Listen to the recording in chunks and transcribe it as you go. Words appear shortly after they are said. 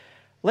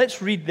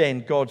Let's read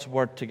then God's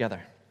word together.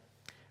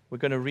 We're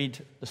going to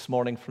read this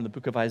morning from the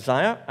book of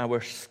Isaiah, and we're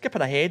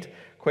skipping ahead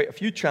quite a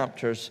few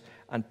chapters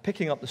and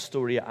picking up the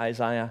story at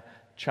Isaiah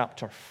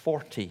chapter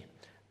 40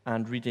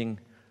 and reading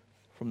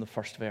from the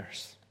first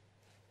verse.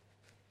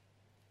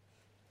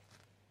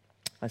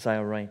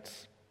 Isaiah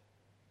writes,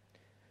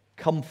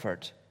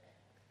 Comfort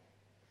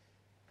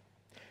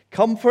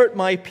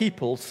my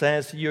people,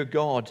 says your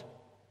God.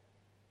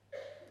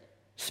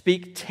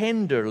 Speak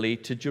tenderly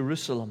to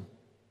Jerusalem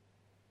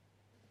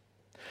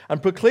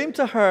and proclaim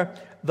to her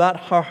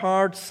that her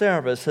hard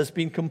service has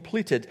been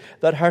completed,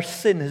 that her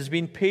sin has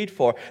been paid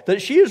for,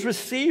 that she has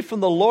received from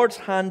the Lord's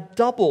hand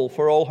double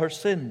for all her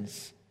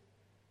sins.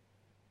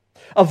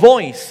 A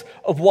voice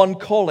of one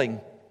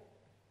calling,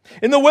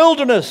 in the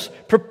wilderness,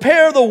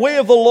 prepare the way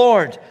of the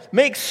Lord.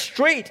 Make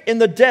straight in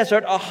the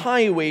desert a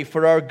highway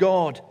for our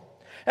God.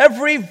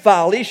 Every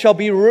valley shall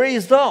be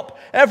raised up,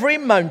 every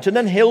mountain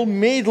and hill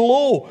made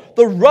low.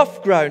 The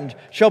rough ground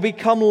shall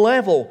become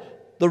level,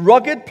 the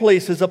rugged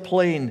places a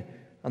plain,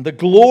 and the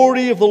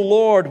glory of the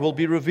Lord will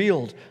be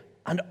revealed,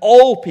 and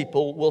all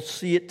people will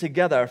see it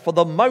together, for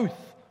the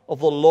mouth of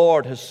the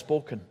Lord has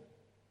spoken.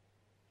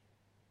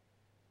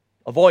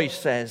 A voice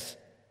says,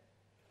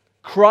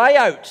 Cry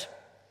out.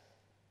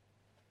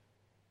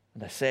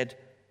 And I said,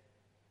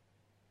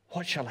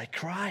 What shall I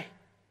cry?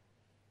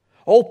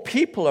 All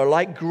people are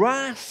like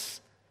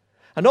grass,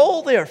 and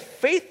all their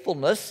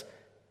faithfulness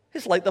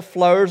is like the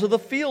flowers of the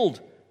field.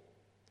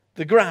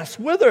 The grass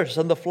withers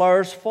and the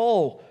flowers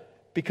fall,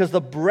 because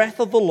the breath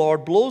of the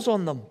Lord blows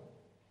on them.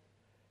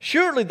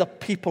 Surely the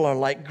people are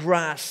like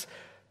grass.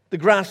 The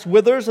grass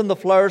withers and the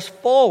flowers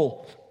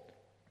fall,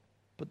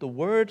 but the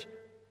word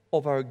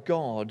of our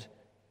God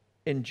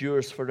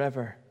endures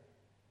forever.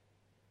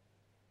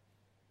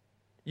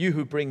 You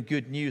who bring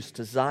good news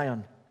to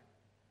Zion,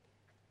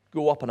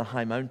 go up on a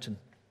high mountain.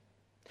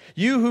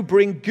 You who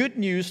bring good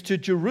news to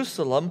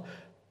Jerusalem,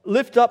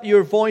 lift up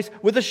your voice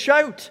with a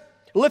shout.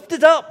 Lift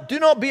it up. Do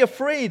not be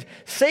afraid.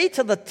 Say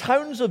to the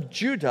towns of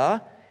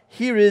Judah,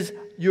 Here is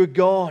your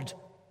God.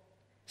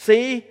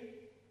 Say,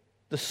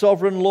 the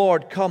sovereign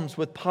Lord comes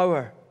with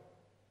power,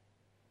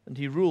 and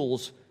he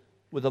rules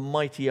with a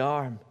mighty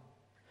arm.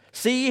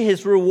 See,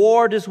 his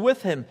reward is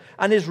with him,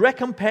 and his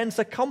recompense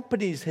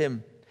accompanies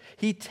him.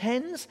 He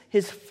tends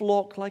his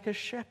flock like a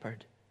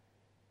shepherd.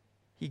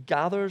 He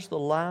gathers the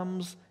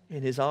lambs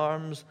in his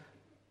arms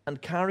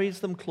and carries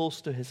them close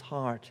to his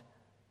heart.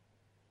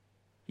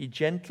 He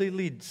gently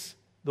leads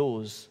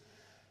those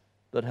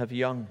that have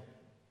young.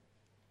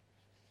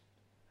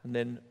 And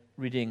then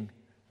reading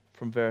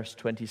from verse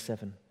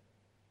 27.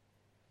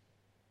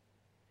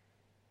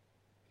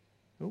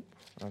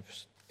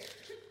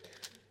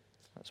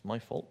 That's my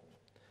fault.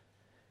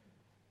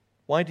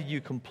 Why do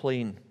you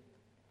complain,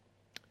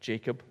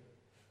 Jacob?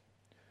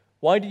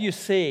 Why do you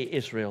say,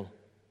 Israel,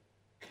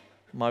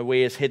 my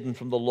way is hidden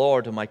from the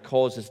Lord, and my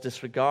cause is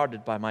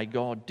disregarded by my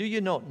God? Do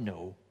you not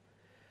know?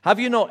 Have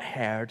you not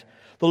heard?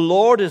 The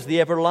Lord is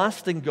the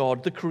everlasting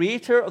God, the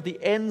creator of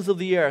the ends of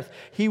the earth.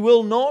 He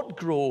will not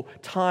grow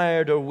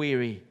tired or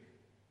weary,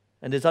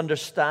 and his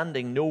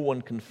understanding no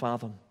one can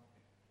fathom.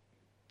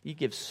 He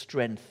gives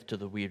strength to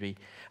the weary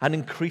and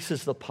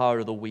increases the power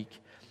of the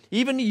weak.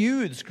 Even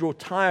youths grow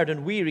tired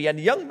and weary, and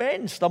young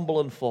men stumble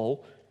and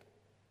fall.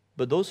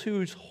 But those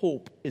whose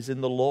hope is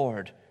in the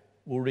Lord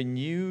will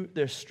renew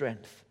their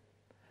strength.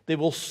 They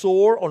will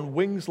soar on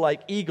wings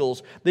like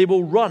eagles. They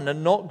will run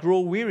and not grow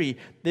weary.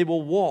 They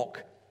will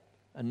walk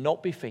and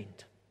not be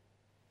faint.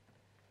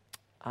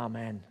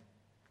 Amen.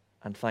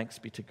 And thanks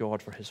be to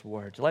God for his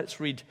word. Let's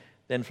read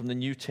then from the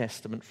New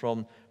Testament,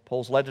 from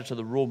Paul's letter to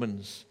the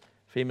Romans,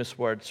 famous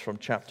words from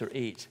chapter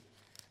 8,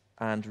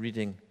 and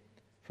reading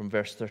from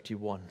verse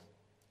 31.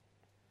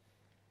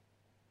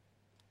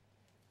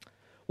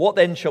 What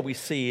then shall we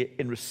say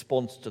in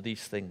response to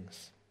these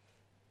things?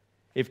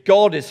 If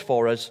God is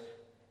for us,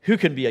 who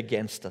can be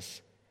against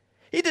us?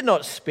 He did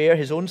not spare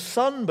his own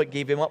Son, but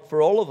gave him up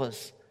for all of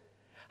us.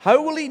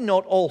 How will he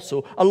not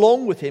also,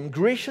 along with him,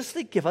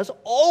 graciously give us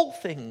all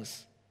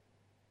things?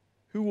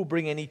 Who will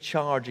bring any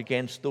charge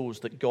against those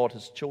that God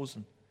has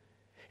chosen?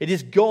 It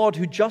is God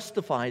who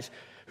justifies.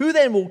 Who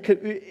then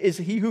is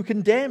he who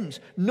condemns?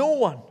 No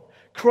one.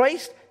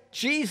 Christ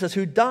Jesus,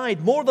 who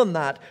died, more than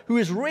that, who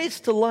is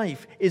raised to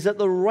life, is at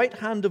the right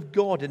hand of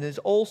God and is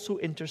also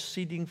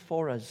interceding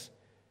for us.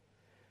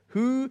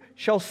 Who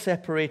shall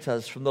separate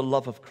us from the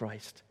love of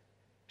Christ?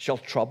 Shall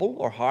trouble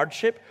or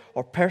hardship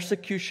or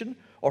persecution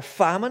or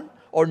famine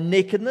or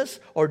nakedness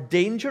or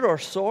danger or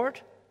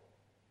sword?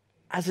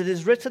 As it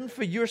is written,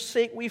 for your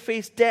sake we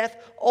face death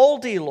all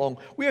day long.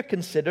 We are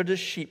considered as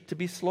sheep to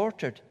be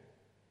slaughtered.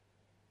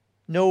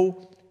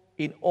 No,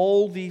 in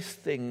all these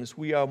things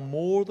we are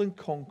more than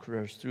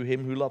conquerors through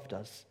him who loved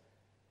us.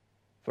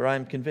 For I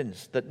am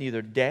convinced that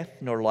neither death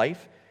nor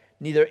life,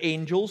 neither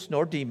angels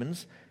nor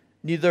demons,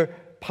 neither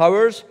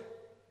powers,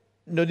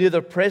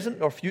 neither present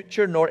nor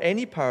future, nor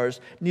any powers,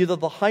 neither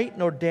the height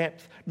nor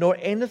depth, nor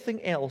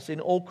anything else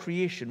in all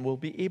creation will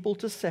be able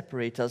to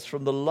separate us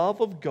from the love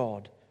of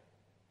God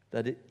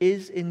that it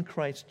is in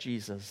Christ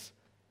Jesus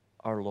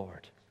our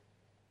Lord.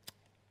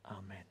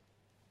 Amen.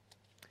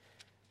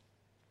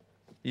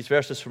 These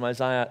verses from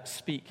Isaiah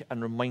speak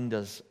and remind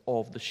us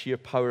of the sheer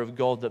power of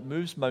God that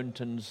moves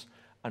mountains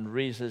and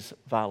raises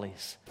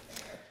valleys.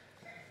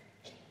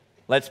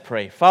 Let's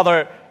pray.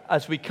 Father,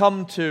 as we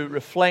come to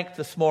reflect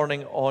this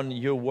morning on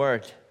your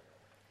word,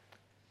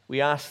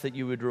 we ask that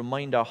you would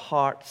remind our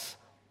hearts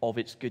of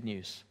its good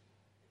news,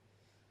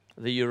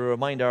 that you would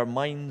remind our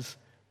minds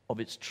of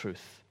its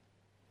truth,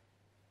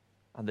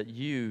 and that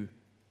you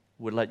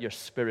would let your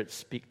Spirit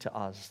speak to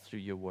us through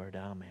your word.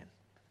 Amen.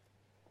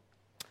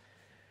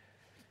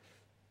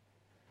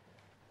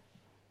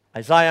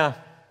 Isaiah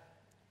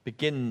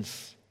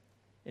begins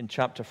in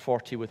chapter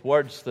 40 with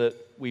words that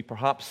we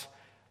perhaps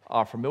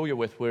are familiar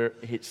with, where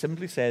it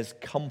simply says,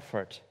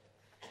 "Comfort.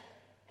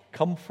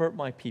 Comfort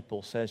my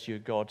people, says your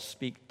God.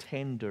 Speak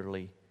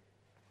tenderly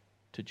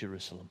to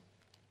Jerusalem."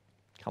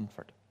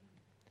 Comfort.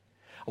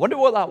 I wonder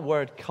what that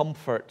word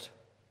comfort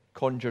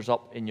conjures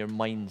up in your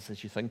minds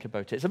as you think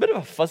about it. It's a bit of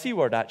a fuzzy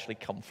word, actually,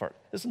 comfort,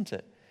 isn't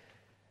it?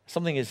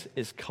 Something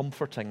is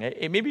comforting.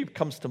 It maybe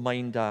comes to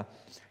mind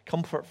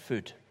comfort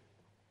food.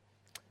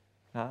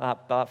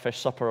 That fish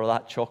supper or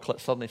that chocolate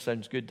suddenly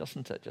sounds good,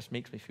 doesn't it? It just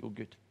makes me feel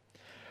good.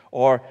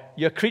 Or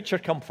your creature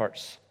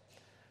comforts.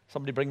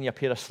 Somebody bringing you a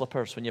pair of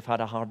slippers when you've had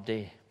a hard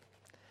day.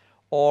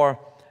 Or,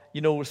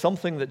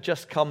 something that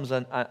just comes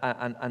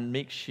and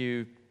makes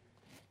you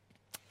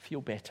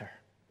feel better.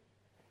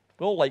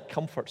 We all like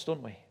comforts,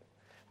 don't we?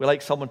 We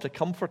like someone to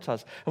comfort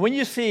us. And when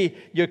you say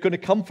you're going to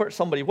comfort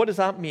somebody, what does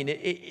that mean?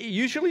 It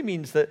usually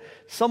means that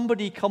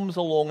somebody comes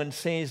along and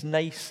says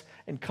nice,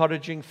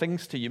 encouraging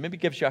things to you. Maybe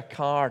gives you a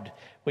card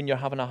when you're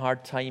having a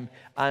hard time,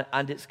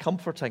 and it's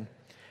comforting.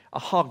 A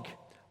hug,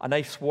 a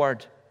nice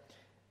word.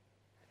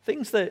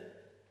 Things that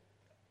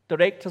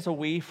direct us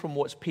away from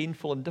what's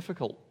painful and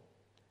difficult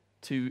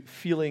to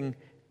feeling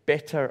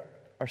better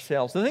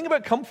ourselves. The thing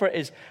about comfort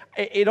is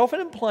it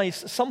often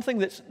implies something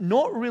that's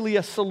not really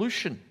a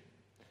solution.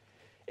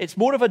 It's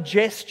more of a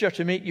gesture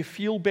to make you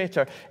feel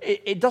better.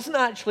 It doesn't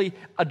actually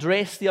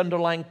address the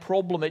underlying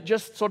problem. It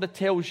just sort of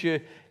tells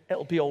you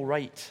it'll be all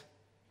right.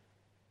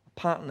 A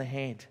pat on the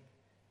head.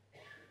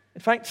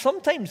 In fact,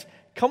 sometimes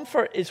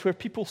comfort is where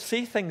people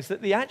say things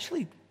that they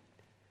actually,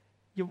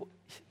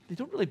 they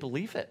don't really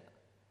believe it.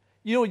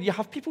 You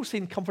have people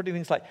saying comforting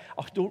things like,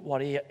 "Oh, don't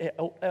worry,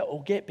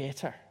 it'll get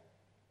better."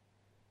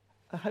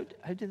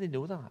 How do they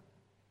know that?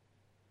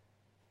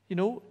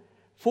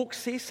 Folks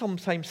say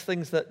sometimes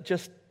things that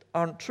just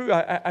aren't true.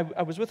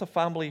 I was with a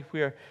family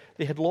where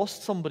they had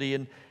lost somebody,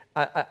 and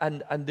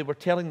they were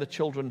telling the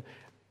children,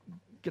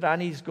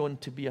 "Granny's going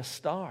to be a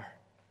star."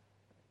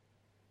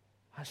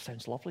 That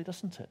sounds lovely,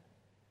 doesn't it?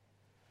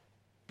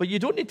 But you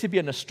don't need to be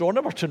an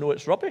astronomer to know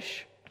it's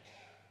rubbish.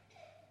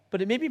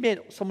 But it maybe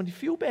made somebody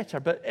feel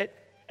better.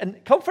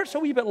 And comfort's a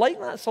wee bit like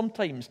that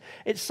sometimes.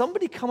 It's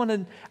somebody coming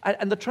in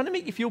and they're trying to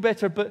make you feel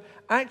better, but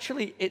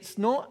actually it's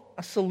not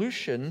a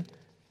solution,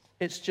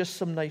 it's just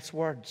some nice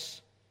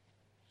words.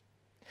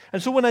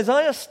 And so when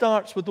Isaiah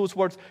starts with those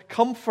words,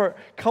 comfort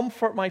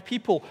my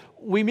people,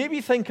 we maybe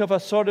think of a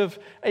sort of,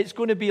 it's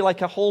going to be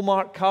like a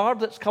Hallmark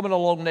card that's coming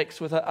along next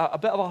with a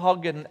bit of a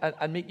hug and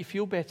make you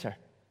feel better.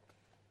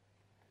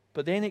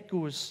 But then it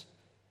goes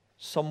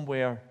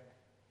somewhere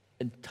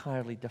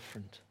entirely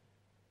different.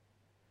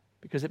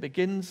 Because it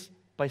begins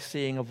by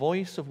saying, "A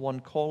voice of one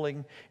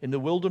calling, in the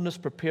wilderness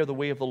prepare the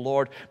way of the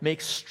Lord,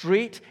 make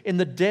straight in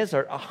the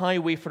desert a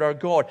highway for our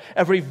God.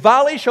 Every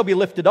valley shall be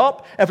lifted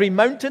up, every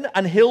mountain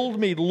and hill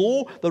made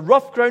low, the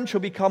rough ground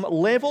shall become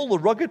level, the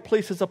rugged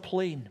places a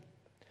plain."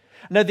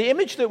 Now, the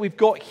image that we've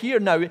got here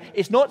now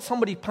is not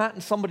somebody patting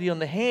somebody on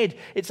the head.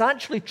 It's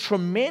actually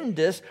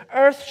tremendous,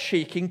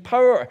 earth-shaking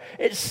power.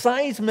 It's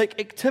seismic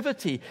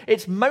activity.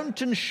 It's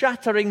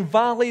mountain-shattering,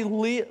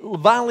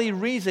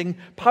 valley-raising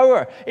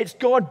power. It's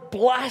God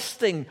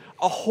blasting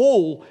a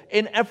hole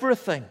in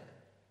everything.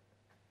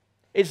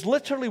 It's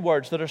literally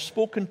words that are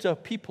spoken to a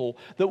people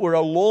that were a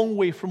long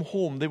way from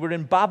home. They were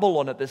in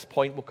Babylon at this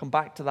point. We'll come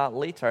back to that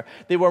later.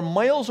 They were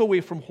miles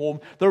away from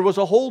home. There was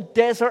a whole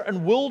desert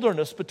and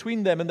wilderness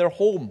between them and their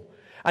home.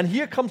 And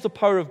here comes the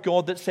power of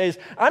God that says,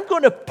 "I'm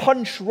going to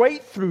punch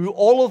right through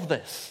all of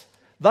this.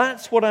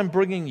 That's what I'm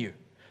bringing you,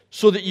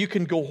 so that you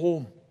can go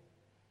home."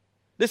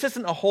 This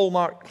isn't a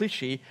Hallmark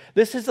cliche.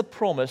 This is the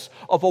promise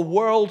of a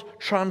world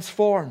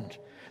transformed.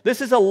 This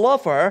is a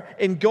lover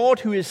in God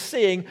who is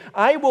saying,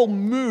 "I will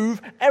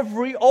move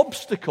every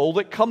obstacle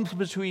that comes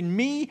between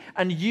me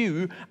and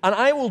you, and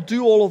I will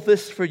do all of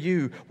this for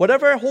you.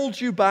 Whatever holds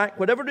you back,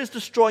 whatever is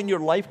destroying your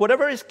life,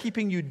 whatever is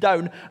keeping you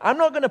down, I'm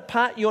not going to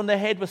pat you on the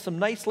head with some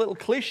nice little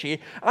cliche.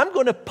 I'm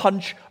going to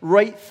punch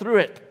right through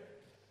it."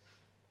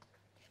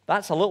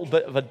 That's a little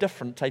bit of a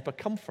different type of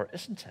comfort,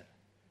 isn't it?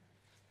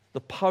 The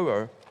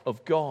power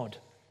of God.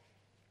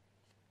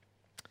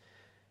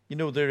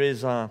 There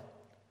is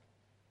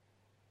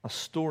a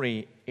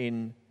story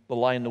in The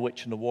Lion, the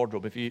Witch, and the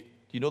Wardrobe. Do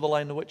you know The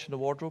Lion, the Witch, and the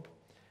Wardrobe?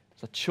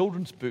 It's a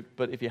children's book,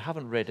 but if you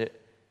haven't read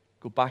it,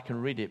 go back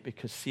and read it,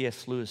 because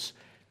C.S. Lewis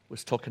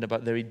was talking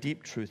about very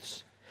deep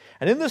truths.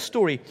 And in this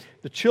story,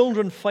 the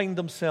children find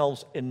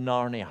themselves in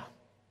Narnia.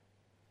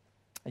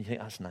 And you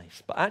think, that's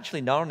nice. But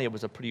actually, Narnia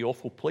was a pretty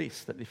awful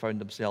place that they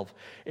found themselves.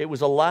 It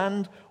was a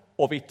land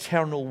of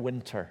eternal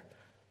winter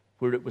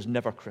where it was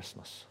never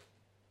Christmas,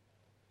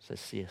 says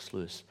C.S.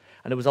 Lewis.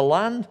 And it was a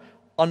land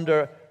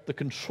under the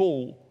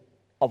control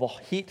of a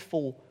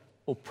hateful,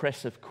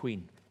 oppressive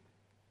queen.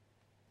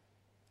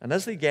 And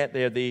as they get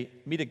there, they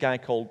meet a guy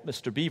called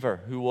Mr.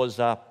 Beaver, who was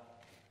a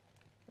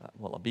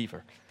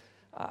beaver.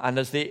 And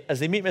as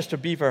they meet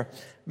Mr.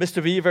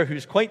 Beaver,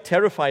 who's quite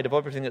terrified of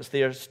everything that's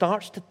there,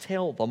 starts to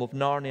tell them of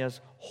Narnia's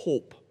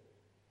hope.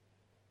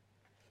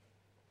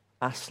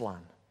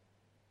 Aslan,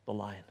 the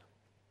lion.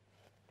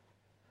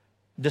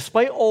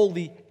 Despite all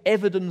the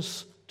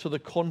evidence to the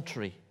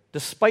contrary,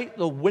 despite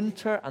the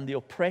winter and the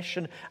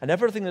oppression and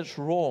everything that's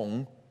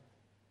wrong,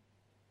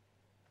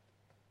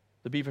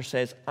 the beaver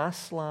says,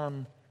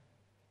 Aslan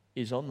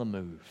is on the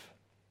move.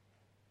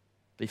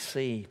 They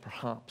say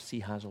perhaps he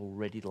has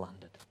already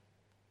landed.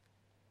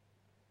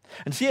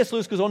 And C.S.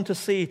 Lewis goes on to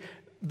say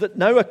that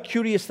now a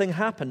curious thing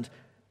happened.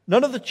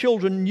 None of the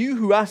children knew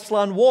who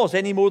Aslan was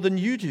any more than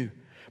you do.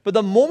 But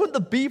the moment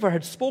the beaver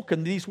had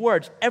spoken these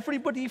words,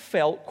 everybody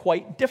felt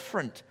quite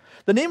different.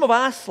 The name of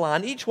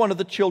Aslan, each one of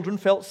the children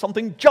felt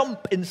something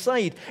jump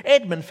inside.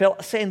 Edmund felt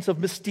a sense of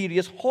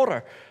mysterious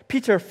horror.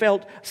 Peter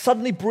felt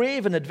suddenly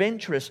brave and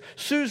adventurous.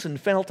 Susan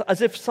felt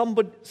as if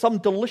some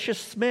delicious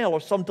smell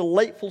or some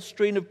delightful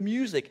strain of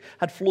music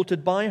had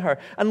floated by her.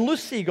 And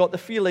Lucy got the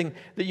feeling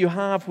that you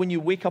have when you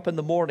wake up in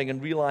the morning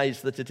and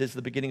realize that it is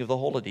the beginning of the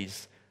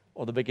holidays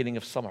or the beginning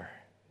of summer.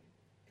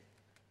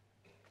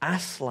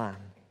 Aslan,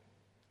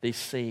 they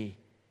say,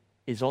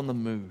 is on the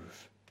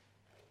move.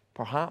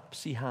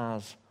 Perhaps he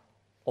has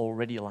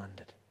already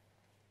landed.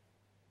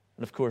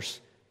 And of course,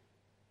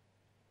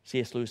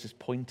 C.S. Lewis is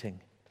pointing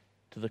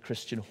to the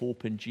Christian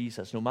hope in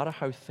Jesus. No matter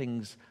how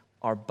things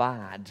are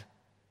bad,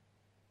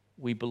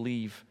 we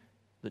believe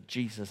that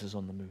Jesus is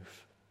on the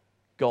move.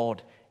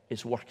 God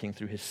is working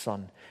through his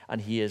Son,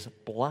 and he is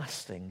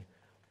blasting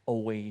a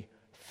way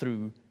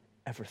through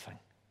everything.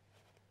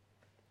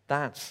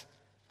 That's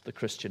the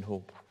Christian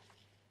hope.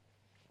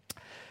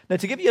 Now,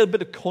 to give you a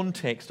bit of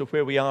context of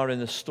where we are in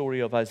the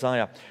story of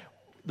Isaiah,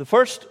 the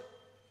first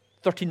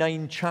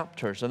 39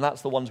 chapters, and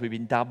that's the ones we've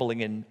been dabbling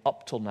in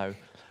up till now,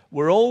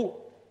 were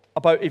all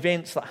about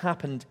events that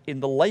happened in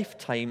the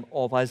lifetime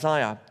of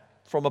Isaiah,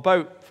 from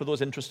about, for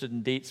those interested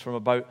in dates, from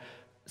about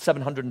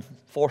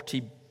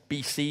 740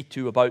 BC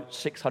to about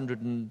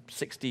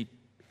 660,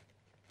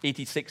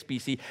 86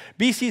 BC.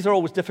 BCs are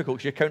always difficult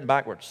because you're counting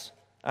backwards.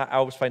 I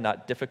always find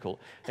that difficult.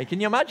 And can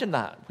you imagine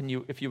that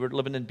if you were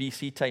living in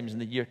BC times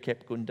and the year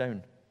kept going down?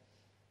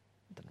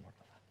 It didn't work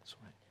like that. That's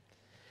all right.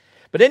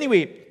 But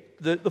anyway,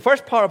 the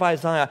first part of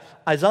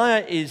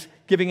Isaiah is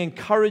giving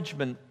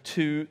encouragement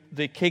to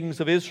the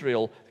kings of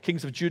Israel,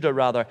 kings of Judah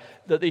rather,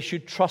 that they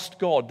should trust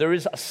God. There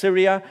is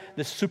Assyria,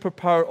 this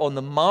superpower on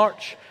the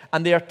march,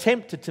 and they are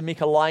tempted to make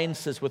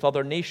alliances with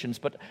other nations.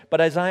 But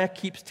Isaiah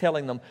keeps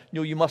telling them,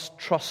 no, you must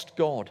trust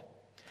God.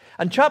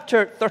 And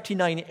chapter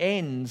 39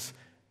 ends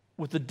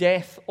with the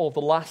death of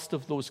the last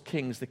of those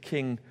kings, the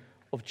king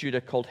of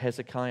Judah called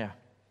Hezekiah.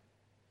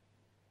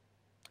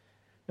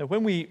 Now,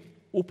 when we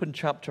open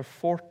chapter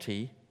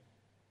 40,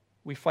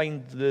 we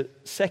find the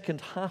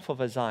second half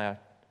of Isaiah,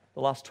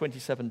 the last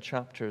 27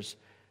 chapters,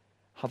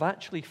 have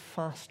actually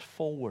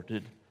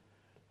fast-forwarded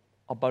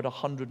about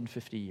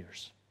 150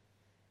 years.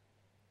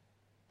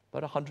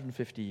 About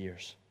 150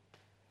 years.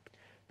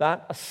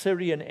 That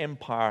Assyrian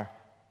empire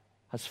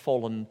has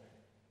fallen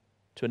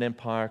to an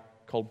empire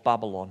called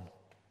Babylon.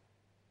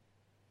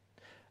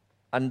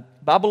 And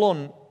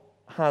Babylon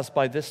has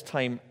by this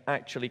time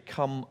actually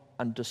come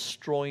and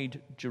destroyed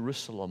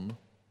Jerusalem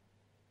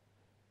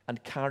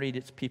and carried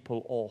its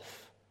people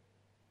off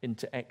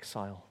into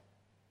exile.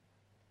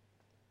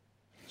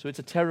 So it's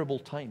a terrible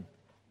time.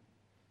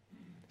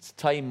 It's a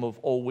time of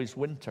always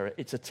winter.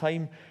 It's a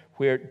time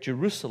where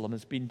Jerusalem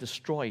has been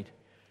destroyed,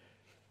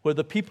 where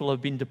the people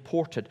have been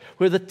deported,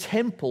 where the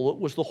temple that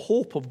was the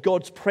hope of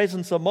God's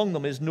presence among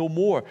them is no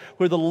more,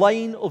 where the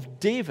line of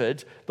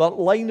David, that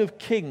line of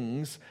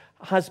kings,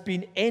 has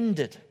been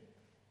ended.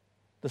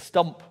 The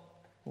stump,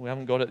 we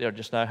haven't got it there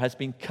just now, has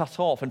been cut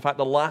off. In fact,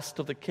 the last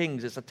of the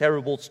kings, it's a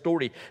terrible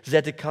story.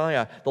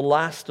 Zedekiah, the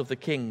last of the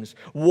kings,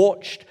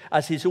 watched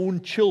as his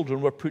own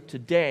children were put to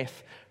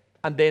death,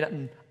 and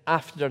then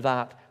after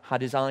that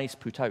had his eyes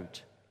put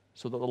out,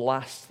 so that the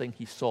last thing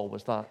he saw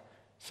was that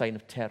sign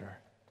of terror.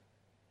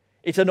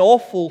 It's an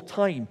awful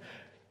time.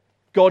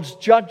 God's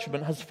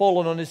judgment has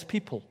fallen on his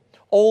people.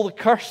 All the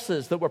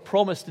curses that were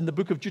promised in the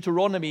book of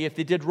Deuteronomy, if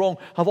they did wrong,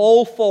 have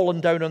all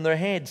fallen down on their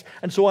heads.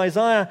 And so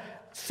Isaiah's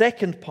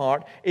second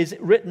part is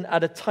written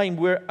at a time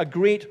where a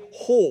great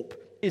hope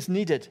is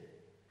needed.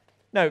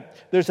 Now,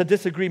 there's a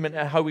disagreement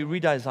on how we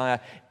read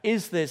Isaiah.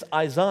 Is this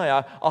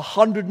Isaiah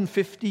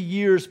 150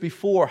 years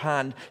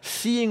beforehand,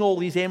 seeing all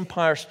these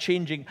empires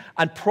changing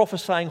and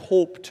prophesying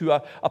hope to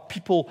a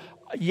people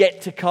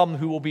yet to come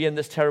who will be in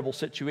this terrible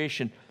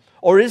situation?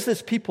 Or is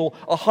this people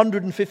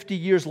 150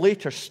 years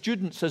later,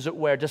 students as it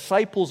were,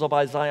 disciples of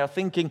Isaiah,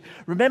 thinking,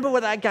 remember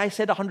what that guy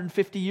said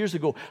 150 years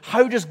ago?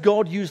 How does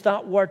God use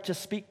that word to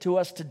speak to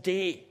us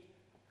today?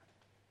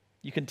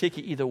 You can take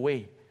it either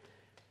way.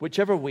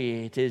 Whichever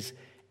way it is,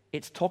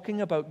 it's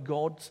talking about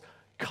God's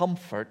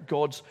comfort,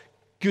 God's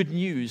good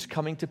news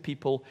coming to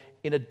people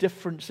in a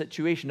different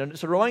situation. And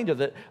it's a reminder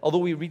that although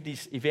we read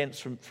these events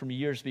from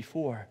years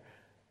before,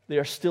 they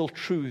are still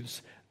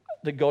truths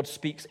that God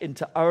speaks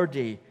into our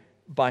day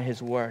by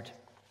His Word.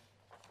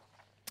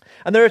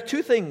 And there are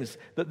two things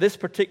that this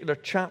particular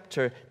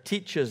chapter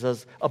teaches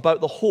us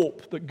about the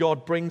hope that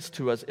God brings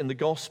to us in the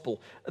gospel.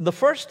 And the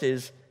first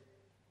is,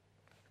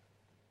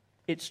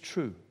 it's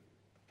true.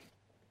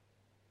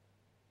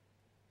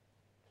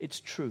 It's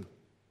true.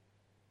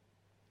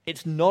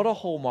 It's not a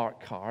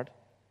Hallmark card.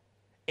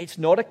 It's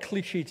not a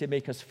cliche to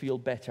make us feel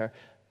better.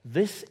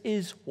 This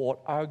is what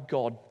our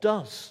God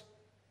does.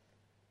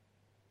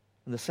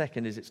 And the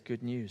second is, it's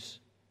good news.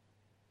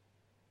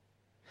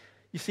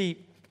 You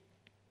see,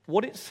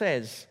 what it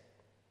says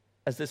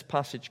as this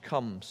passage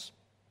comes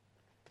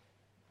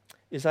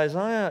is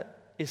Isaiah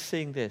is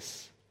saying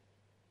this.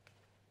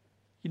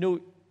 You know,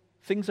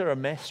 things are a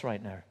mess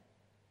right now.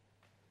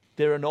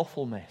 They're an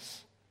awful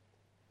mess.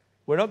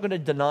 We're not going to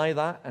deny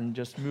that and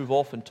just move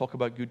off and talk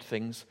about good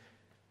things.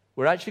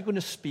 We're actually going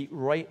to speak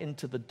right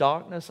into the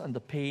darkness and the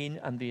pain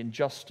and the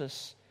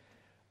injustice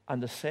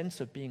and the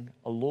sense of being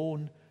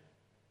alone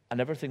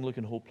and everything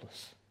looking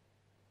hopeless.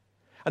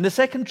 And the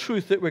second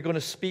truth that we're going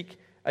to speak,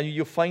 and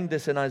you'll find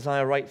this in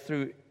Isaiah right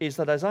through, is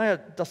that Isaiah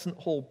doesn't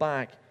hold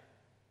back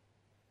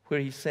where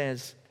he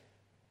says,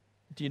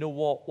 do you know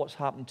what? What's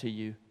happened to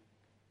you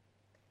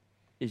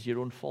is your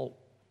own fault.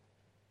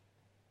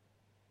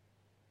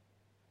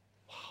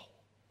 Wow.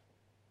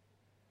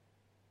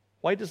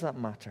 Why does that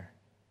matter?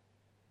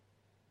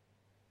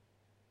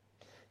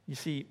 You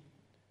see,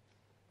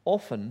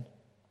 often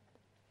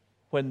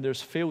when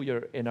there's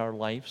failure in our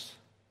lives,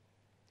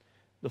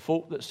 the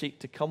folk that seek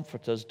to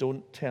comfort us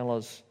don't tell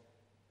us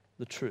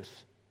the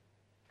truth.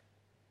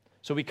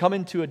 So we come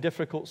into a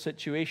difficult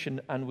situation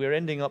and we're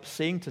ending up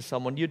saying to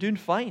someone, you're doing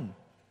fine.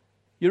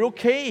 You're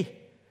okay.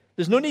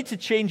 There's no need to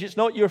change. It's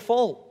not your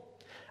fault.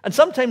 And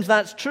sometimes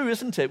that's true,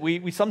 isn't it?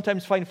 We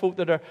sometimes find folk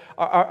that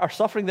are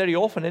suffering very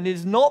often and it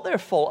is not their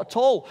fault at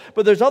all.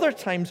 But there's other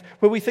times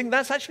where we think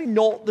that's actually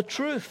not the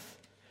truth.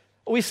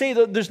 We say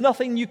that there's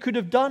nothing you could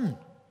have done.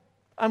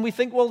 And we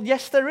think, well,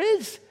 yes, there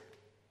is.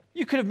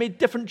 You could have made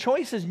different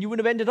choices and you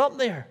wouldn't have ended up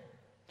there.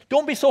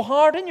 Don't be so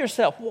hard on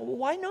yourself. Well,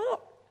 why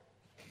not?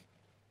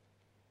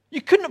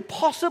 You couldn't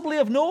possibly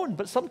have known,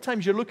 but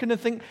sometimes you're looking and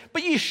think,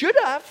 but you should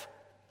have.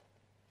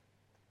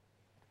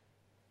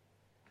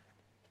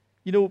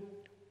 You know,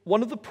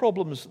 one of the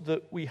problems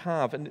that we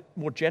have, and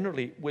more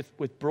generally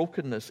with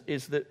brokenness,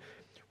 is that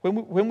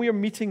when we are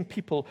meeting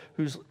people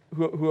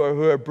who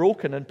are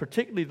broken, and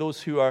particularly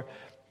those who are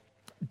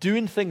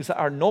doing things that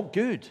are not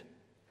good,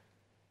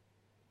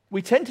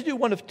 we tend to do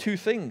one of two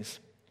things.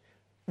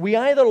 We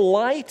either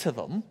lie to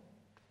them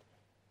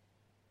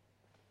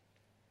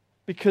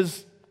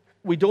because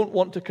we don't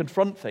want to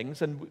confront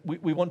things and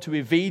we want to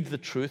evade the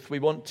truth. We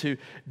want to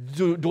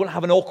don't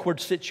have an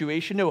awkward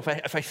situation. No,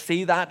 if I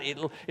say that,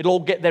 it'll all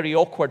get very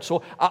awkward.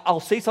 So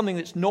I'll say something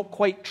that's not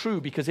quite true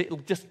because it'll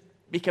just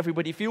make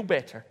everybody feel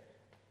better.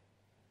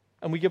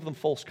 And we give them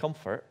false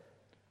comfort.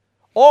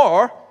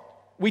 Or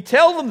we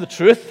tell them the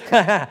truth,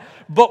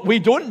 but we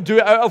don't do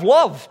it out of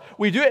love.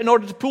 We do it in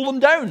order to pull them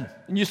down.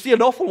 And you see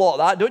an awful lot of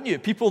that, don't you?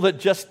 People that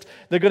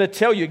they're going to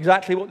tell you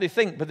exactly what they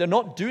think, but they're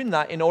not doing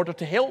that in order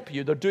to help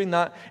you. They're doing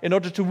that in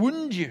order to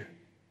wound you,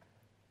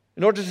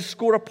 in order to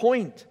score a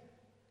point.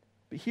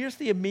 But here's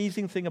the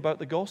amazing thing about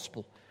the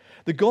gospel.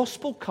 The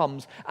gospel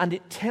comes and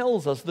it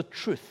tells us the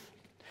truth.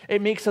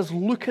 It makes us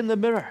look in the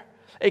mirror.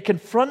 It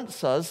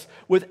confronts us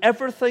with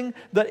everything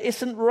that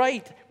isn't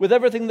right, with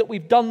everything that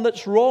we've done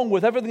that's wrong,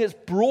 with everything that's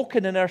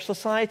broken in our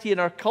society, in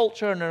our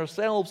culture, and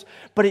ourselves.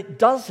 But it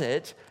does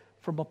it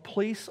from a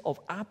place of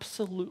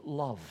absolute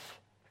love.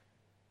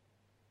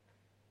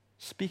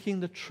 Speaking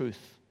the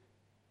truth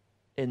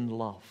in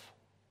love.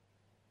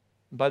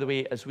 And by the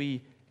way, as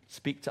we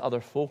speak to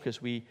other folk,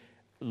 as we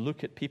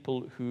look at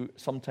people who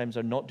sometimes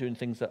are not doing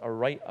things that are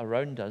right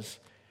around us,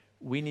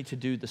 we need to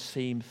do the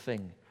same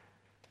thing.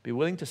 Be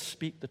willing to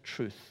speak the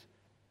truth,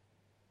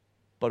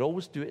 but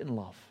always do it in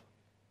love.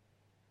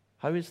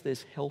 How is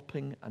this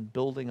helping and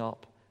building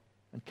up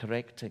and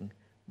correcting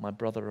my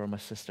brother or my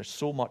sister?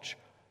 So much,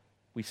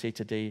 we say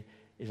today,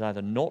 is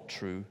either not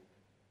true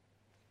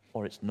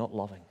or it's not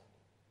loving.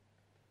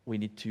 We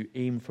need to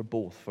aim for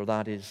both, for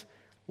that is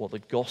what the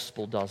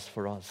gospel does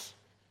for us.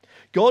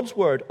 God's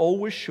word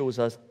always shows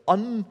us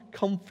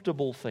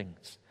uncomfortable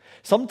things.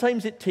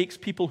 Sometimes it takes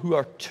people who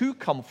are too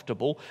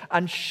comfortable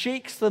and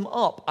shakes them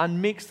up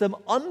and makes them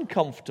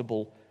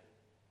uncomfortable,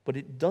 but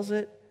it does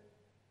it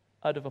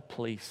out of a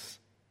place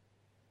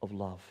of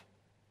love.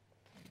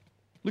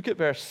 Look at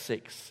verse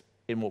 6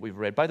 in what we've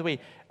read. By the way,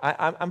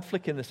 I'm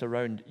flicking this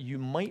around. You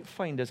might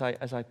find as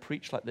I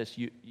preach like this,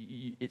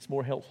 it's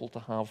more helpful to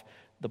have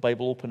the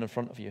Bible open in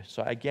front of you.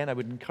 So again, I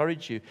would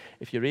encourage you,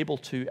 if you're able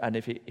to, and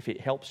if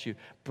it helps you,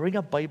 bring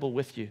a Bible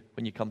with you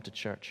when you come to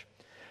church.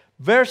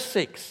 Verse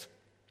 6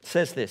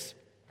 says this,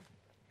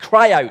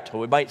 cry out,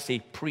 or we might say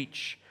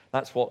preach.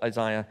 That's what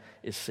Isaiah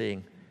is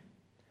saying.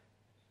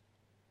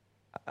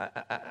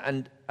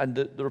 And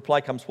the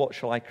reply comes, what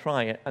shall I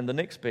cry? And the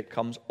next bit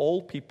comes,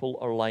 all people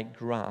are like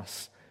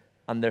grass,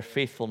 and their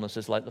faithfulness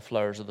is like the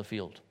flowers of the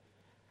field.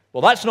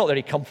 Well, that's not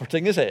very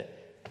comforting, is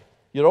it?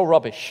 You're all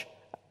rubbish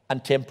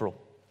and temporal.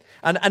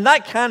 And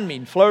that can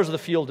mean, flowers of the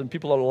field and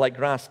people are like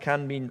grass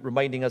can mean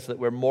reminding us that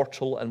we're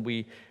mortal and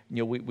we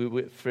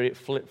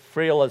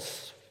frail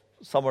as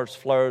summer's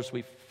flowers,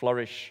 we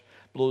flourish,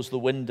 blows the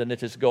wind and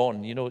it is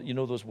gone. You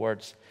know those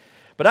words.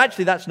 But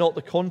actually that's not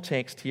the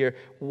context here.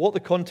 What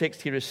the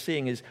context here is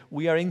saying is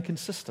we are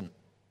inconsistent.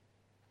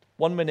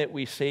 One minute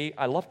we say,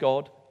 I love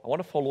God, I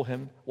want to follow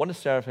Him, I want to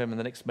serve Him, and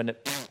the next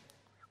minute,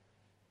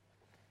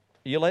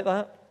 are you like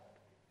that?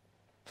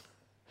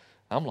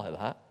 I'm like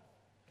that.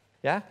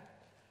 Yeah?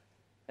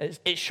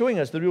 It's showing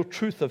us the real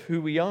truth of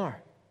who we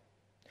are.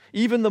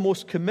 Even the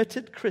most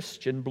committed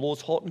Christian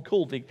blows hot and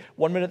cold.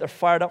 One minute they're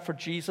fired up for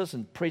Jesus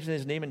and praising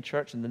His name in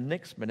church, and the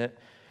next minute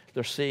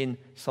they're saying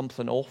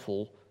something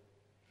awful,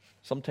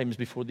 sometimes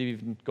before they've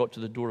even got to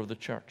the door of the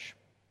church.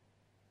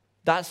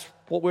 That's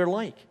what we're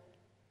like.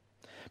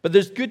 But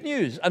there's good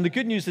news, and the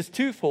good news is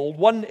twofold.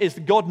 One is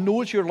that God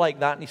knows you're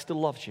like that, and He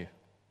still loves you.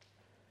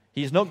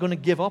 He's not going to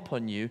give up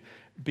on you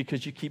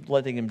because you keep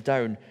letting Him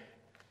down.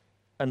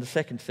 And the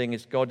second thing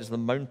is God is the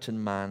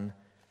mountain man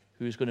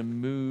who is going to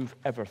move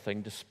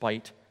everything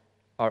despite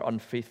our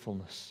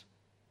unfaithfulness.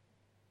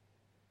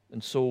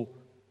 And so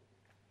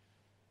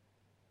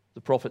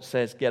the prophet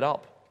says, get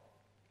up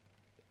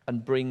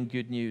and bring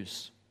good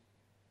news.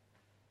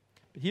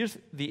 But here's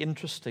the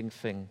interesting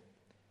thing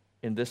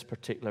in this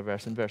particular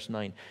verse, in verse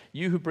 9.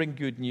 You who bring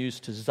good news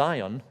to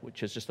Zion,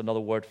 which is just another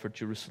word for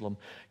Jerusalem,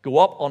 go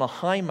up on a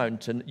high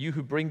mountain. You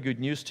who bring good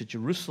news to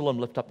Jerusalem,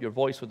 lift up your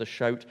voice with a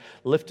shout.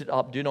 Lift it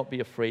up, do not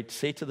be afraid.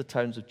 Say to the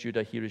towns of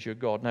Judah, here is your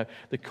God. Now,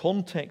 the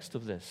context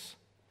of this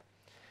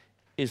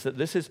is that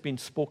this has been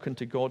spoken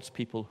to God's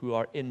people who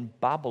are in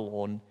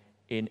Babylon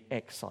in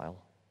exile.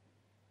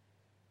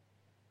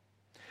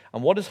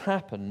 And what has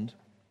happened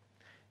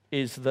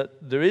is that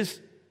there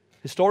is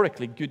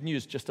historically good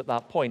news just at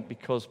that point,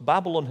 because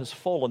Babylon has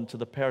fallen to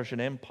the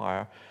Persian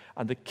Empire,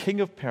 and the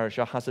king of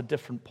Persia has a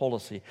different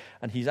policy,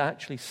 and he's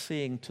actually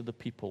saying to the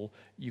people,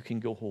 you can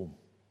go home.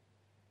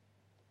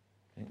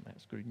 I think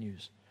that's good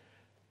news.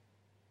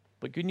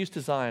 But good news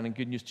to Zion and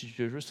good news to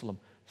Jerusalem.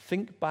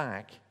 Think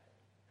back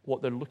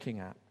what they're looking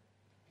at.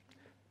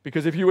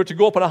 Because if you were to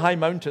go up on a high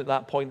mountain at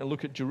that point and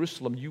look at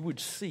Jerusalem, you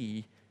would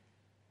see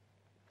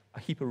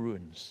a heap of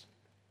ruins.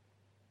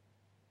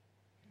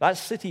 That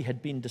city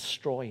had been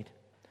destroyed.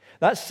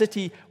 That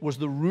city was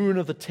the ruin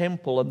of the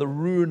temple and the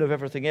ruin of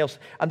everything else.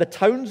 And the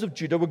towns of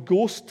Judah were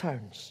ghost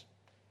towns.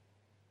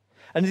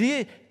 And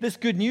this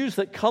good news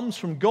that comes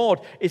from God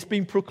is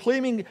being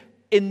proclaiming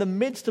in the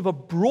midst of a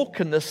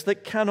brokenness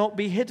that cannot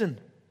be hidden.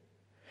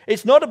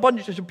 It's not a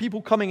bunch of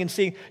people coming and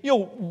saying,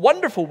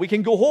 wonderful, we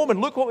can go home and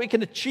look what we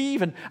can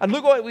achieve and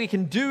look what we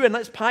can do and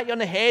let's pat you on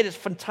the head. It's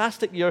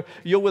fantastic.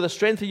 You're with the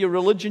strength of your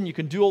religion. You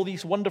can do all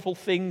these wonderful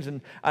things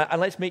and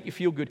let's make you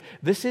feel good.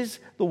 This is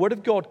the Word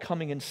of God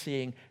coming and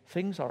saying,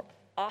 things are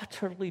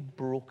utterly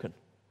broken.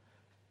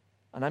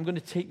 And I'm going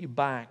to take you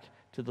back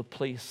to the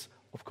place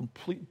of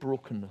complete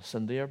brokenness,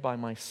 and there by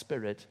my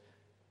Spirit,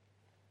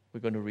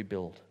 we're going to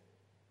rebuild.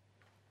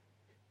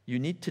 You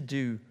need to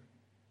do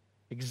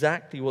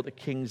exactly what the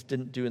kings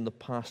didn't do in the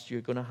past.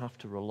 You're going to have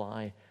to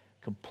rely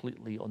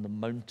completely on the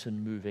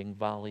mountain-moving,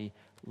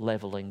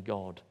 valley-leveling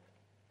God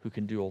who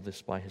can do all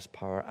this by His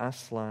power.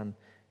 Aslan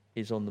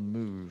is on the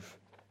move,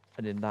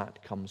 and in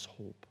that comes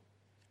hope.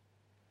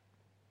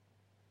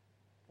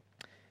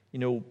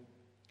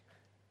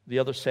 The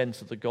other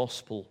sense of the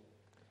gospel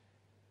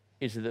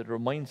is that it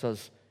reminds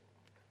us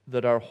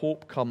that our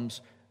hope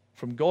comes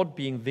from God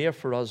being there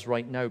for us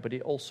right now, but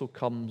it also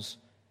comes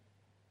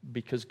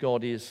because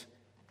God is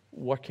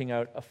working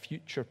out a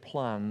future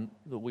plan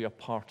that we are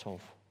part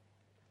of.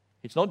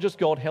 It's not just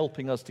God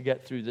helping us to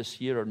get through this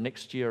year or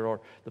next year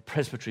or the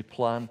presbytery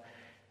plan.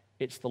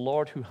 It's the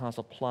Lord who has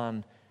a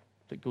plan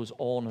that goes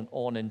on and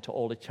on into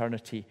all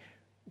eternity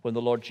when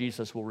the Lord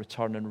Jesus will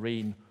return and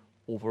reign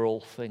over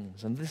all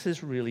things. And this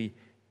is really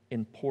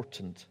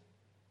important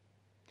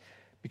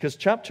because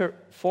chapter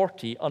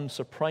 40,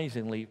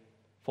 unsurprisingly,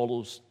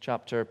 follows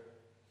chapter,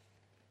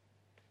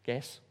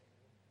 guess?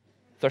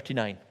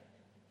 39.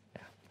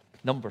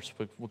 Numbers,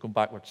 we're going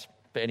backwards.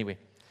 But anyway.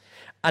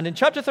 And in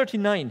chapter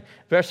 39,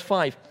 verse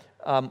 5,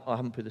 I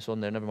haven't put this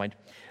on there, never mind.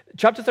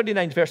 Chapter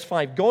 39, verse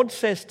 5, God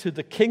says to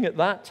the king at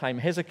that time,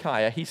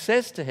 Hezekiah, He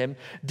says to him,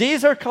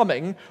 days are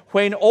coming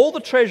when all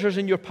the treasures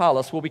in your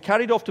palace will be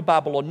carried off to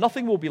Babylon,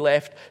 nothing will be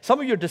left, some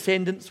of your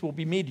descendants will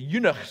be made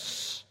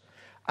eunuchs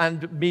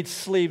and made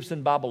slaves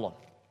in Babylon.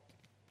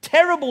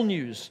 Terrible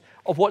news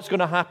of what's going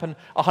to happen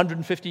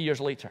 150 years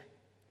later.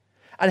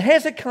 And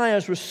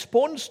Hezekiah's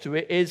response to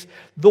it is,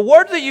 the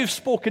word that you've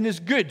spoken is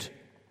good.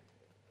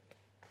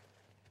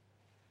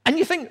 And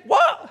you think,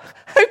 what?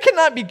 How can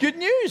that be good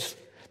news?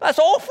 That's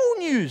awful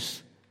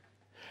news.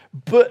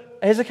 But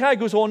Hezekiah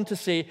goes on to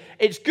say,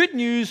 it's good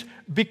news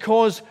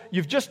because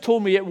you've just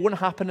told me it won't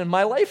happen in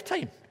my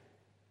lifetime.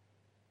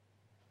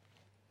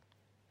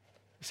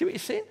 See what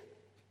he's saying?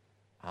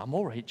 I'm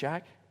all right,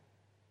 Jack.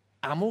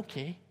 I'm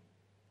okay.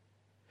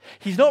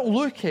 He's not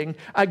looking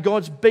at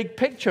God's big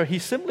picture.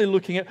 He's simply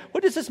looking at,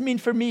 what does this mean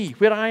for me,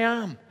 where I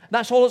am?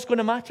 That's all that's going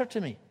to matter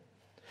to me.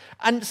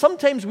 And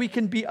sometimes we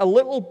can be a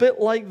little bit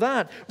like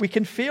that. We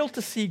can fail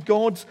to see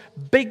God's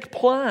big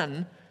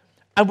plan,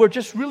 and we're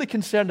just really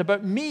concerned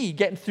about me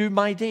getting through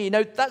my day.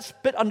 Now, that's a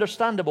bit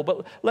understandable,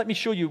 but let me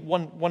show you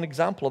one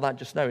example of that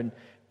just now in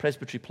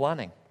presbytery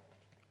planning.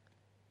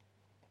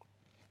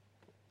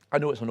 I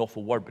know it's an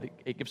awful word, but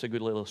it gives a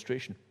good little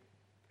illustration.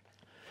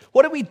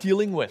 What are we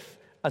dealing with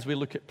as we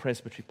look at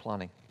presbytery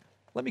planning?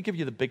 Let me give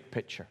you the big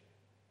picture.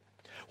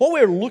 What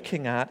we're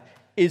looking at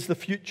is the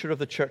future of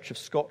the Church of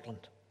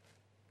Scotland.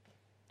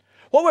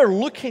 What we're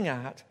looking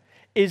at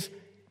is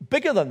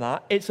bigger than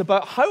that. It's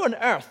about how on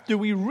earth do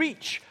we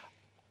reach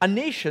a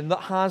nation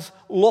that has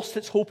lost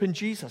its hope in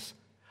Jesus?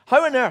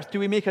 How on earth do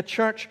we make a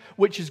church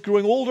which is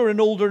growing older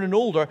and older and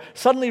older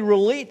suddenly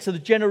relate to the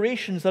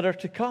generations that are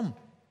to come?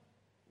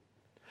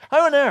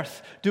 How on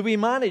earth do we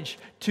manage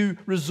to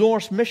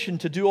resource mission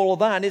to do all of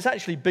that? And it's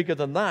actually bigger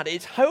than that.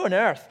 It's how on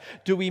earth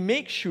do we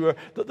make sure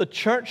that the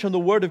church and the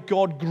Word of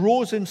God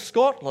grows in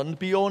Scotland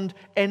beyond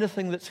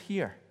anything that's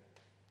here?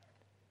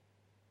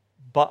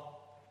 But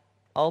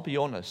I'll be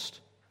honest,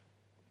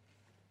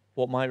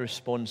 what my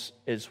response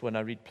is when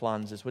I read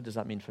plans is, what does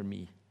that mean for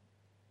me?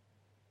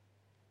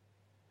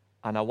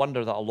 And I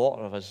wonder that a lot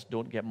of us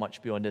don't get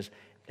much beyond is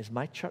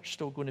my church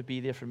still going to be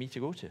there for me to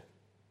go to?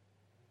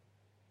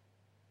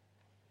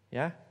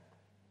 Yeah?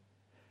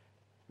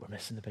 We're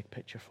missing the big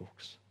picture,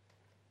 folks.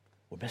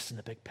 We're missing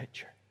the big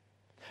picture.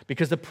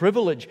 Because the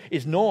privilege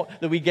is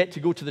not that we get to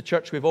go to the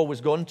church we've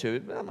always gone to.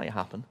 That might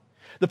happen.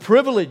 The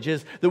privilege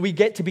is that we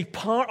get to be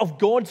part of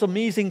God's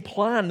amazing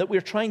plan that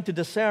we're trying to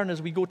discern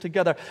as we go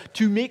together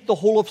to make the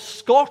whole of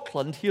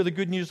Scotland hear the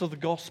good news of the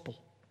gospel.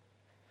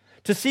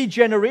 To see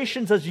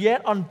generations as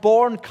yet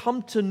unborn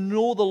come to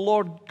know the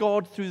Lord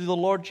God through the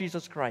Lord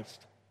Jesus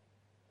Christ.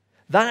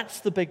 That's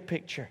the big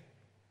picture.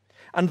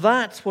 And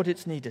that's what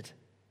it's needed.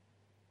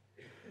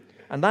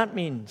 And that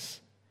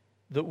means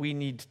that we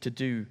need to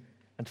do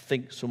and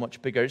think so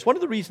much bigger. It's one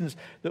of the reasons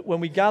that when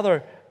we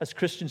gather as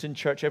Christians in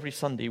church every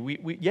Sunday,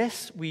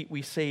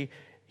 we say,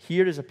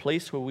 here is a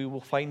place where we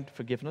will find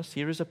forgiveness.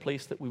 Here is a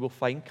place that we will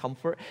find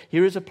comfort.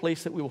 Here is a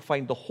place that we will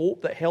find the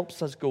hope that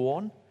helps us go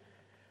on.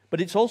 But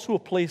it's also a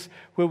place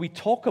where we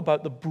talk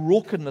about the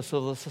brokenness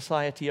of the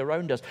society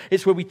around us.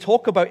 It's where we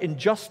talk about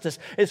injustice.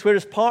 It's where,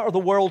 as part of the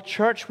world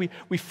church,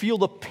 we feel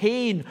the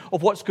pain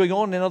of what's going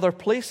on in other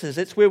places.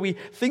 It's where we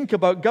think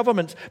about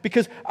governments.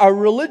 Because our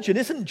religion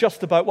isn't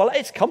just about, well,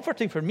 it's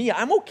comforting for me.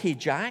 I'm okay,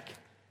 Jack.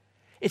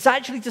 It's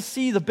actually to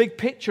see the big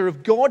picture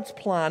of God's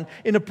plan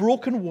in a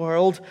broken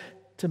world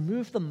to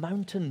move the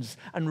mountains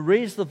and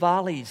raise the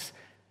valleys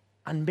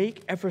and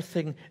make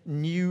everything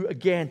new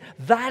again.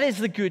 That is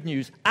the good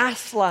news.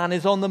 Aslan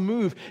is on the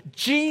move.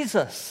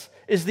 Jesus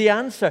is the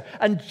answer.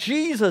 And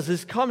Jesus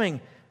is coming.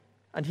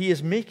 And he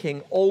is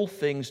making all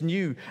things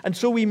new. And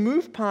so we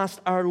move past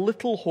our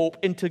little hope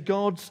into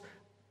God's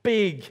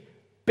big,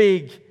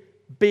 big,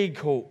 big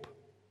hope.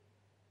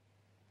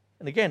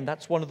 And again,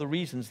 that's one of the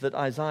reasons that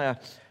Isaiah,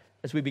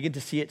 as we begin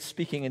to see it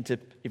speaking into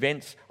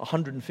events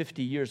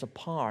 150 years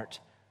apart,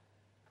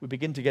 we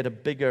begin to get a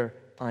bigger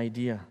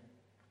idea.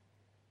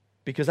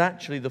 Because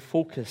actually the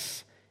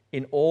focus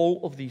in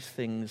all of these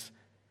things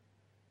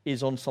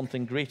is on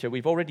something greater.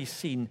 We've already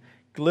seen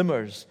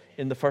glimmers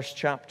in the first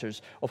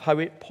chapters of how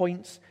it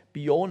points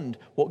beyond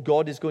what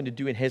God is going to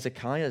do in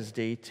Hezekiah's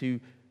day to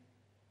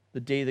the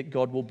day that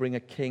God will bring a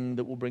king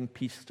that will bring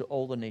peace to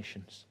all the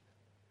nations.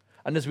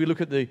 And as we look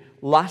at the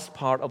last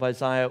part of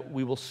Isaiah,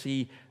 we will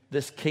see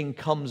this king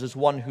comes as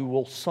one who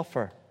will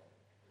suffer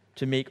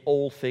to make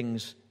all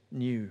things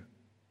new.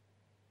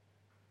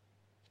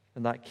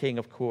 And that king,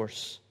 of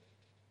course,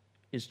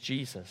 is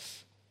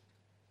Jesus,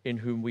 in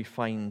whom we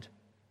find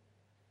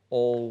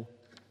all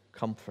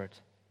comfort.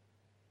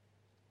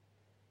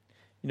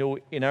 You know,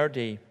 in our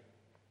day,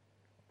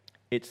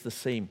 it's the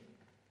same.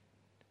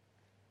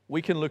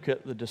 We can look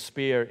at the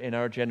despair in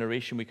our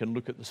generation. We can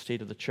look at the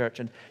state of the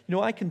church. And, you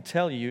know, I can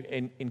tell you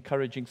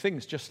encouraging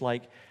things, just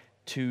like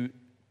to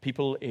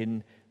people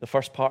in the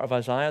first part of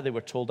Isaiah, they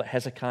were told that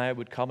Hezekiah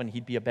would come and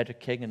he'd be a better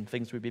king and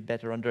things would be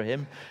better under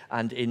him.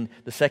 And in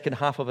the second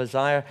half of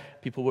Isaiah,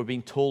 people were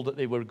being told that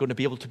they were going to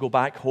be able to go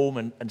back home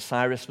and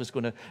Cyrus was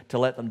going to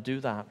let them do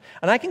that.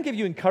 And I can give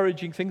you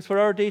encouraging things for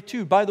our day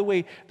too. By the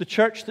way, the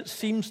church that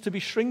seems to be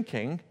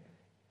shrinking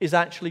is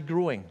actually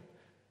growing.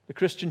 The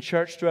Christian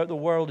church throughout the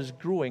world is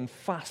growing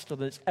faster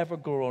than it's ever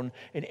grown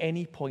in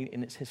any point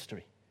in its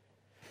history.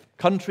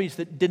 Countries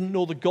that didn't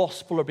know the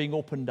gospel are being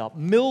opened up.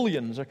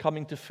 Millions are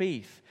coming to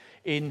faith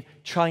in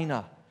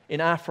China,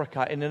 in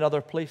Africa, and in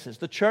other places.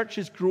 The church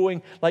is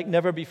growing like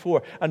never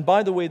before. And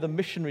by the way, the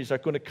missionaries are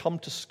going to come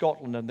to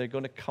Scotland, and they're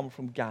going to come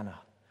from Ghana,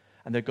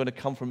 and they're going to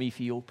come from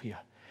Ethiopia,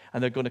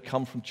 and they're going to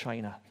come from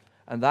China.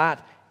 And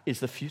that is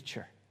the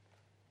future.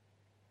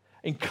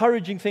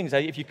 Encouraging things.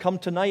 If you come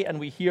tonight and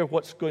we hear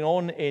what's going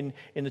on in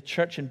the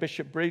church in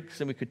Bishop Briggs,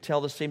 and we could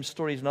tell the same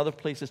stories in other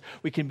places,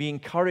 we can be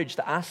encouraged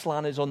that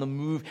Aslan is on the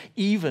move,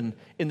 even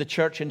in the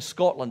church in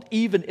Scotland,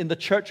 even in the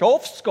church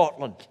of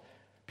Scotland.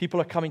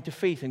 People are coming to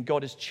faith, and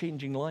God is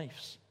changing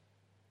lives.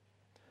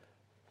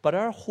 But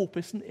our hope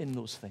isn't in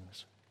those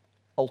things,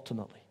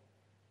 ultimately.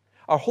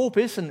 Our hope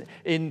isn't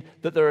in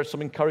that there are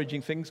some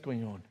encouraging things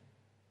going on.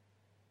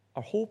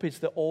 Our hope is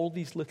that all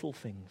these little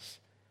things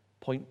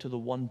point to the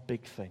one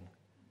big thing,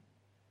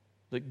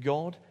 that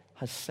God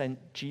has sent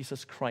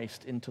Jesus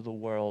Christ into the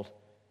world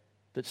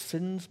that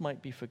sins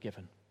might be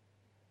forgiven,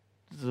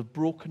 that the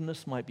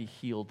brokenness might be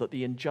healed, that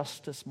the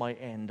injustice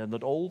might end, and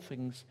that all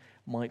things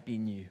might be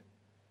new.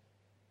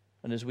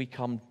 And as we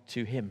come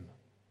to him,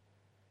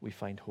 we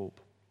find hope.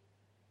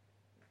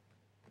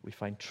 We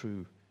find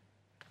true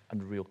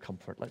and real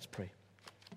comfort. Let's pray.